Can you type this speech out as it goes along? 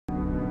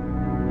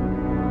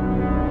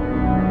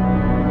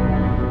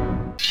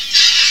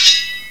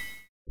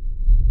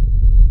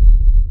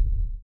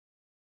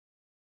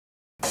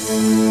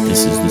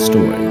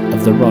story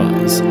of the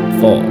rise,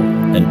 fall,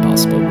 and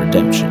possible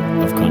redemption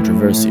of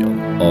controversial,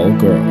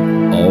 all-girl,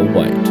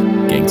 all-white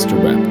gangster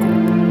rap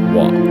group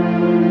WOP.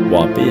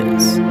 WOP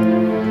is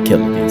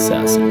Killer the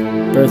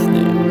Assassin, birth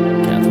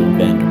name Catherine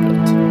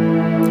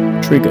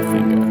Vanderbilt,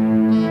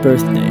 Triggerfinger,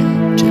 birth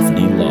name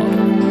Tiffany Lauder,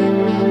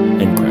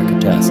 and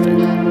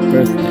Crackatastic,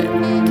 birth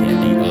name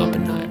Candy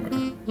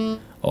Oppenheimer.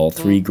 All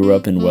three grew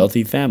up in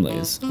wealthy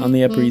families on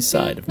the Upper East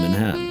Side of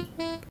Manhattan.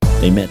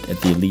 They met at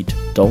the elite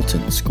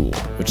Dalton School,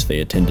 which they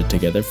attended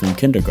together from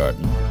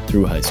kindergarten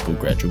through high school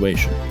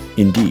graduation.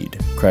 Indeed,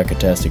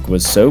 Crackatastic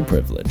was so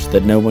privileged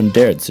that no one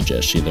dared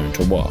suggest she learn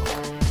to walk,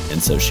 and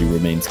so she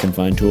remains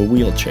confined to a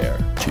wheelchair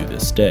to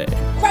this day.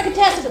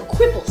 Crackatastic a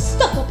cripple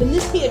stuck up in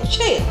this here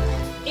chair.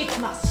 It's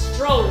my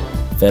stroller.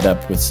 Fed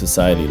up with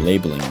society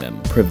labeling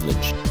them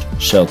privileged,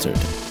 sheltered,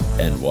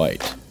 and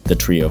white, the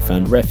trio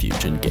found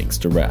refuge in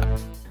gangster rap.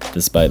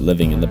 Despite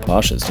living in the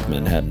poshest of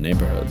Manhattan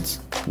neighborhoods,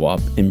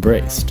 WOP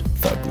embraced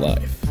thug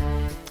life.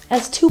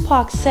 As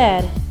Tupac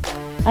said,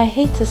 I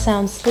hate to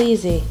sound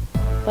sleazy,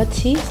 but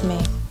tease me.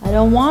 I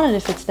don't want it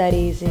if it's that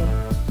easy.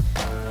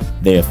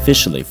 They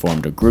officially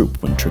formed a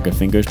group when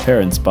Triggerfinger's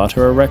parents bought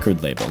her a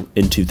record label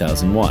in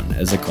 2001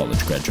 as a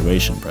college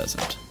graduation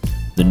present.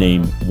 The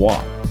name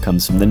WOP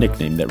comes from the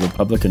nickname that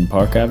Republican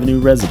Park Avenue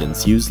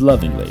residents used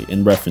lovingly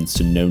in reference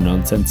to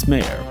no-nonsense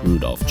Mayor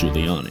Rudolph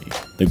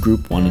Giuliani. The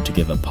group wanted to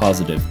give a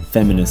positive,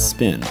 feminist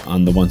spin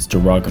on the once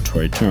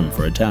derogatory term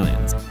for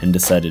Italians, and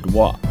decided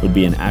WOP would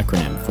be an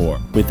acronym for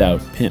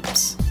Without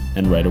Pimps.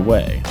 And right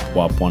away,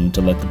 WOP wanted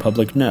to let the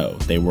public know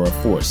they were a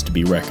force to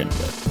be reckoned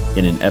with.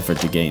 In an effort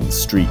to gain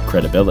street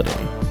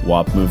credibility,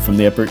 WOP moved from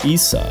the Upper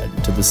East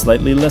Side to the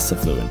slightly less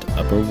affluent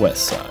Upper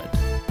West Side.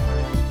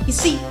 You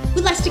see,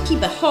 we like to keep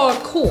it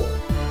hardcore.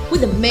 We're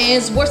the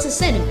man's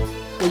worst enemy.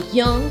 We're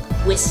young,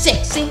 we're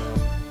sexy,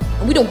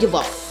 and we don't give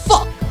a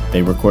fuck.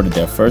 They recorded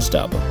their first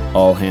album,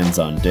 All Hands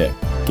on Dick,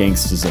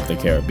 Gangsters of the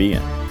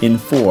Caribbean, in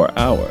 4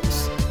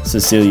 hours.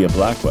 Cecilia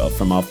Blackwell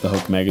from Off the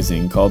Hook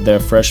magazine called their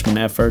freshman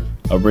effort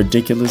a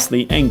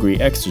ridiculously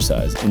angry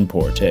exercise in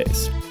poor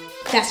taste.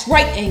 That's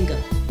right,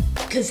 anger.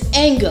 Because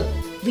anger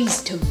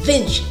leads to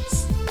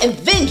vengeance, and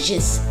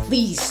vengeance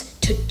leads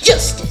to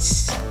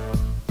justice.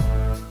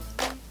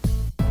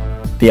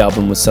 The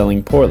album was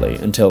selling poorly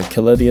until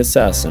Killer the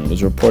Assassin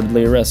was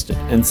reportedly arrested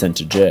and sent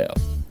to jail.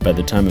 By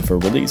the time of her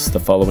release the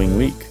following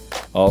week,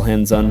 All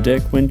Hands on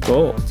Dick went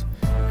gold,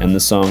 and the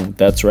song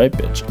That's Right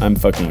Bitch, I'm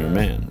Fucking Your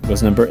Man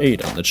was number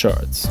 8 on the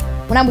charts.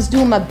 When I was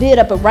doing my bid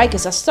up at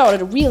Rikers, I started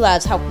to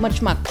realize how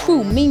much my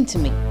crew mean to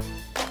me.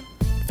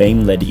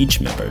 Fame led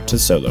each member to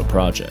solo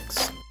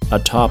projects. A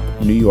top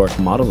New York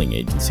modeling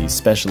agency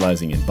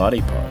specializing in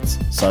body parts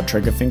saw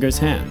Triggerfinger's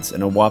hands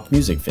in a WOP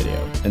music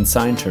video and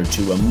signed her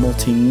to a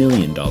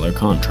multi-million-dollar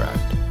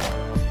contract.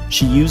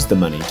 She used the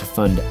money to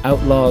fund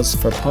Outlaws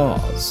for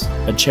Paws,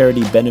 a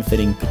charity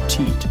benefiting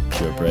petite,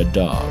 purebred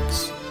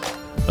dogs.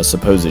 A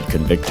supposed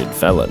convicted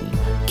felon,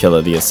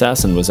 Killer the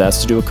Assassin was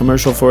asked to do a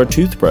commercial for a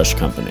toothbrush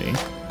company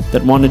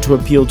that wanted to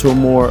appeal to a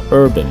more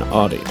urban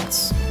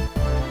audience.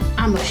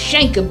 I'm a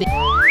shanker,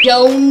 bitch.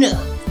 Don't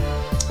know.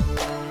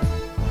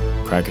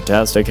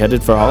 Crackatastic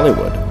headed for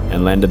Hollywood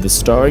and landed the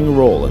starring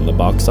role in the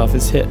box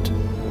office hit,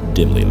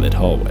 Dimly Lit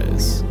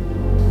Hallways.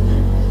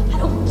 I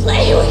don't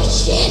play with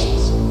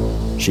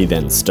shit. She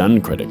then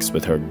stunned critics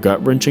with her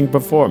gut-wrenching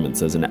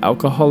performance as an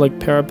alcoholic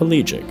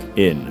paraplegic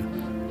in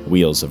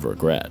Wheels of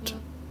Regret.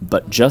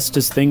 But just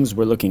as things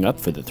were looking up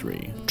for the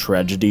three,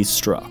 tragedy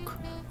struck.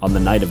 On the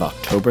night of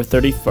October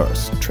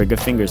 31st,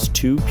 Triggerfinger's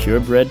 2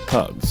 purebred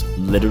pugs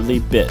literally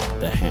bit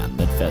the hand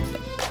that fed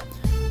them.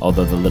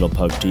 Although the little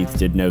pug teeth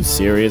did no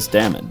serious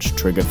damage,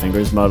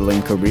 Triggerfinger's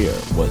modeling career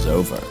was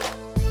over.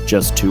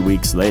 Just 2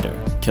 weeks later,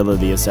 Killer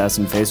the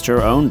Assassin faced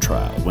her own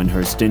trial when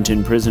her stint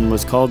in prison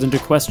was called into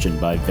question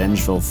by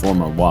vengeful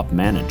former WOP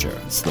manager,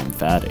 Slim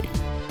Fatty.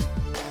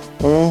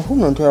 I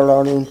couldn't tell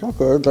out in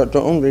soccer that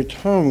the only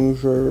time you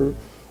served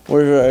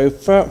was a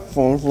fat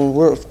phone from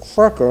Rick's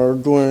Cracker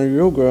doing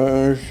yoga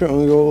and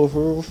sitting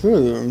over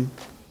film.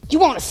 You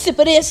want a sip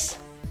of this?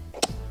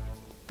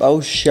 Oh,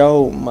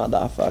 show,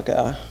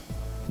 motherfucker.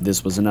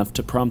 This was enough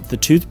to prompt the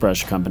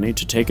toothbrush company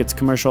to take its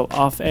commercial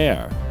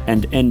off-air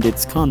and end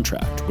its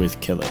contract with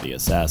Killer the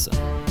Assassin.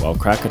 While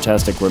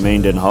Crackatastic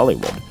remained in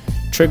Hollywood,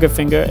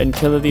 Triggerfinger and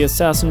Killer the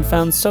Assassin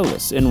found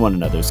solace in one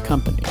another's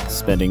company,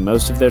 spending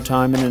most of their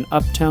time in an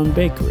uptown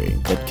bakery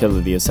that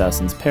Killer the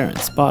Assassin's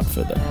parents bought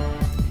for them.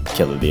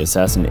 Killer the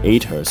Assassin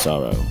ate her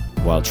sorrow,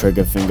 while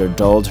Triggerfinger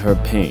dulled her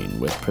pain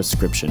with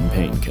prescription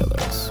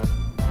painkillers.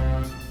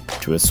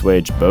 To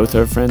assuage both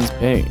her friends'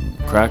 pain,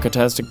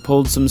 Crackatastic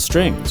pulled some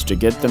strings to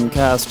get them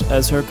cast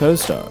as her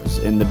co-stars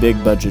in the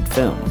big-budget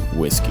film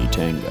Whiskey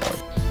Tango.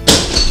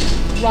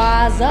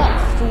 Rise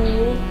up,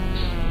 fool.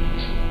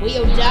 Where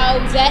your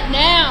dogs at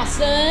now,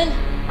 son?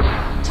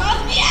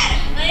 Toss me at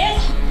it, man.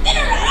 Spin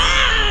her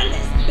around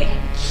this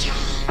bitch.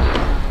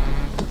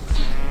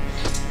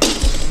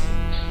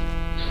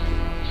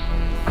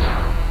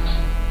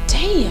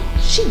 Damn,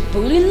 she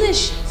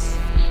bootylicious.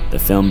 The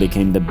film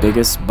became the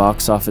biggest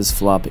box office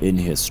flop in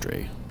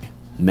history.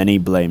 Many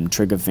blame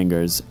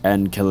Triggerfinger's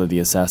and Killer the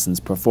Assassin's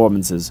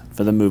performances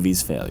for the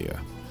movie's failure.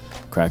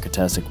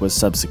 Crackertastic was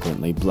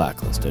subsequently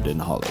blacklisted in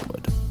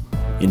Hollywood.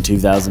 In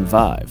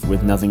 2005,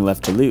 with nothing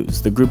left to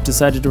lose, the group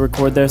decided to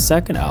record their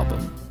second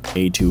album,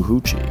 A2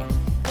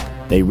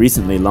 Hoochie. They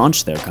recently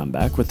launched their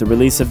comeback with the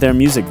release of their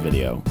music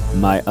video,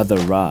 My Other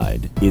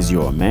Ride Is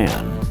Your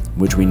Man,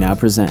 which we now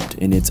present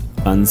in its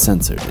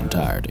uncensored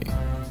entirety.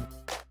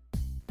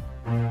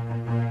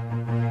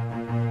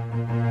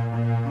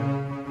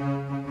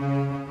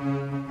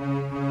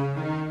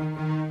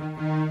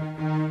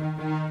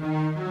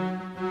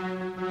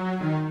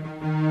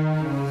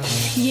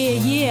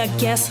 Yeah,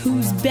 guess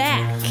who's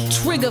back?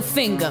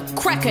 Triggerfinger,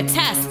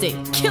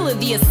 Crackertastic, Killer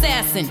the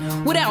Assassin.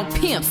 Without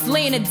pimps,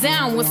 laying it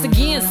down once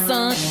again,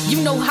 son.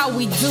 You know how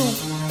we do.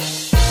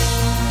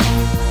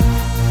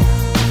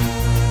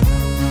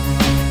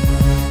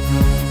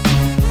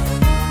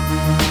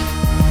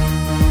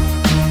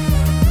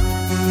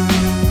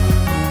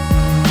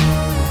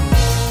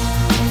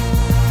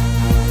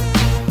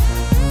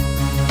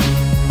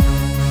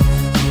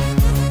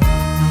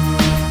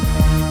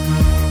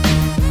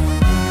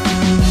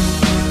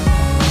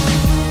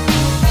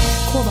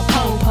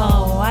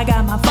 I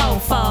got my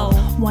fofo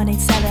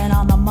 187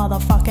 on the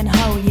motherfucking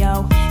ho,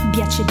 yo.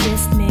 Get you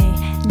dissed me,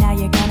 now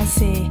you're gonna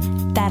see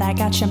that I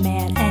got your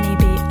man and he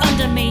be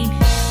under me.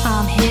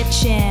 I'm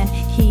hitching,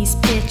 he's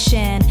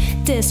pitching.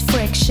 This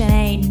friction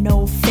ain't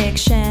no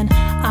fiction.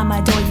 I'm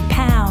a doy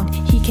pound,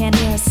 he can't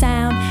hear a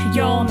sound.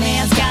 Your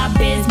man's got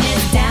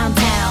business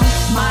downtown.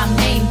 My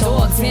main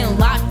dog's in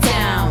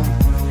lockdown.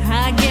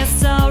 I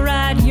guess I'll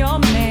ride your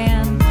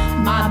man.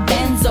 My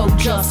Benzo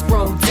just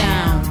broke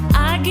down.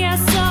 I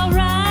guess I'll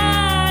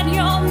ride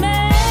your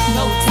man.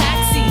 No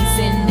taxis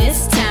in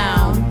this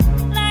town.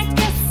 I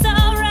guess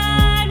I'll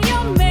ride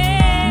your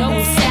man.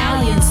 No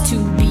stallions to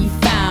be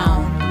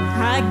found.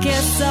 I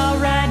guess I'll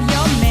ride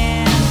your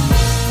man.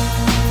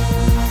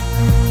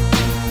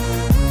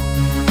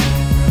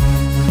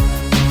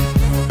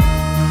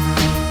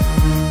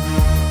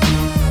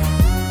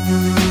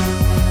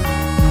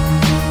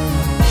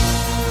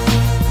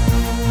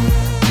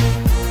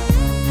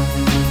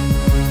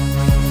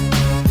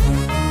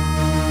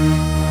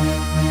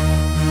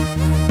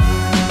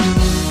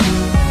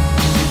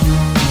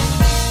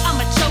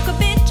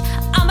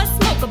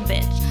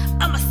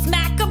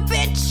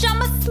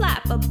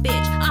 A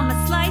bitch,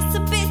 I'ma slice a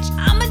bitch,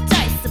 I'ma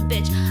dice a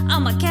bitch,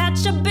 I'ma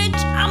catch a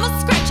bitch, I'ma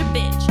scratch a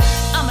bitch,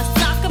 I'ma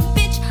sock a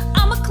bitch,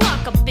 I'ma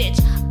clock a bitch,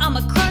 I'ma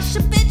crush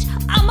a bitch,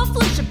 I'ma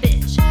flush a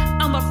bitch,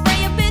 I'ma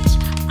fray a bitch,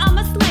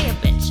 I'ma slay a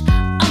bitch,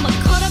 I'ma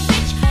cut a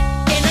bitch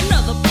and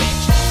another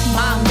bitch.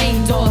 My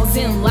main dog's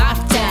in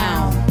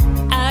lockdown.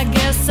 I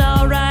guess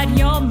I'll ride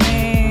your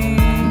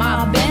man.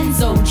 My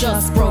Benzo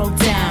just broke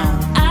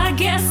down. I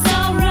guess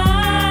I'll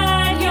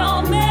ride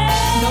your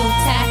man. No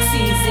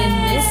taxis in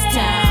this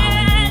town.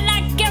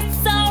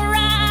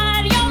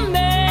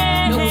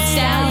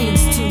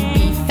 Stallions to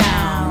be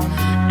found.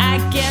 I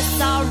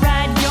guess I'll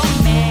ride your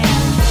man.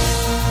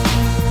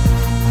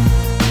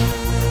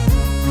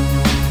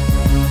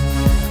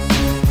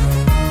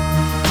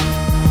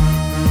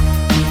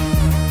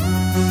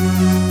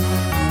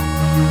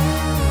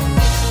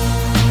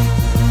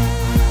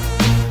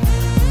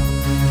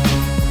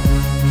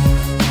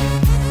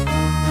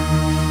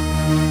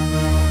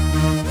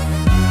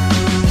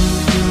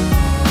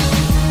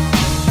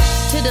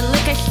 To the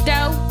liquor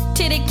store,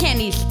 to the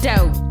candy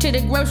store, to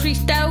the grocery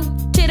store,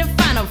 to the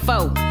final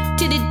four,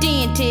 to the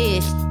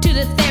dentist, to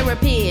the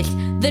therapist,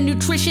 the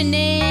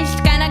nutritionist,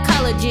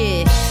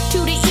 gynecologist, to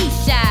the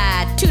east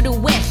side, to the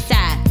west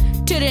side,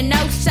 to the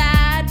north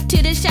side,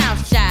 to the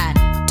south side,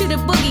 to the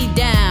boogie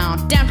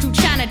down, down to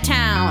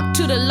Chinatown,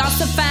 to the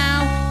lost and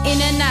found,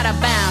 in and out of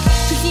bounds.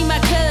 To see my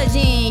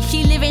cousin,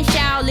 she live in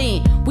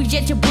Shaolin. We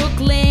jet to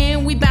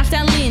Brooklyn, we bounce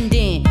down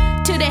Linden.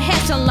 To the hair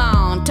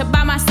salon, to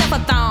buy myself a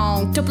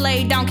thong, to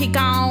play Donkey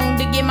Kong,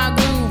 to get my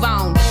groove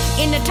on.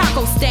 In the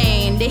taco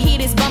stand, the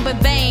heat is bumping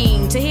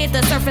bang, to hit the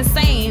surfing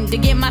sand, to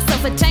get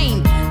myself a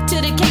chain. To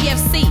the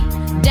KFC,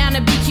 down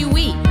to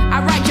BQE,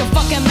 I ride your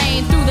fucking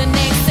man through the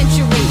next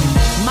century.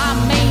 My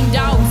main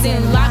dog's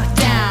in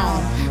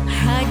lockdown.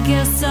 I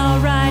guess I'll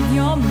ride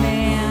your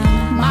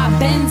man. My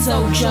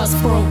Benzo just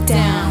broke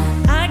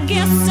down. I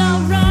guess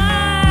I'll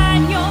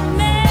ride your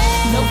man.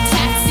 No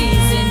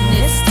taxis in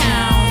this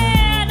town.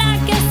 I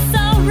guess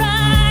I'll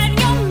ride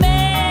your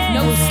man.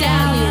 No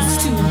stallions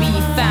to be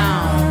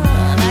found.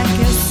 I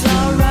guess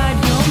I'll ride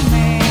your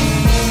man.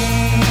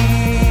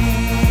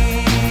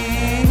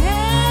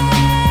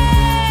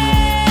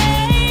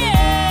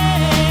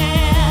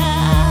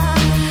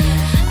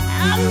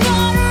 I'm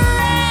gonna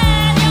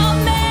ride your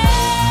man.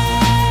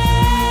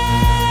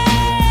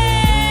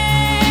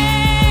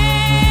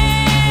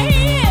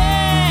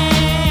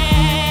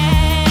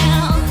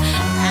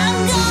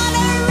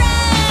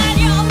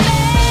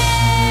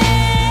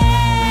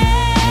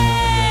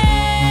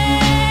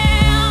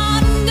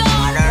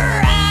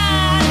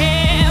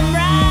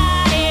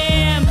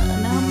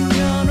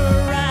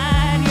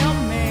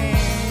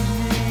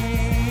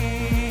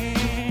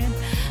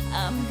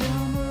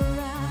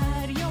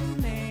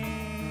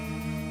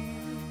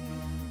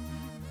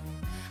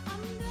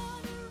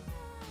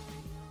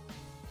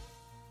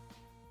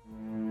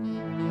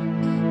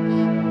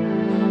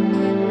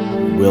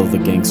 Will the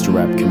gangster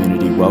rap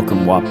community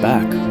welcome WOP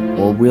back,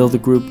 or will the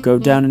group go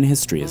down in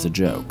history as a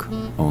joke?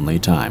 Only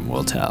time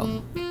will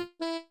tell.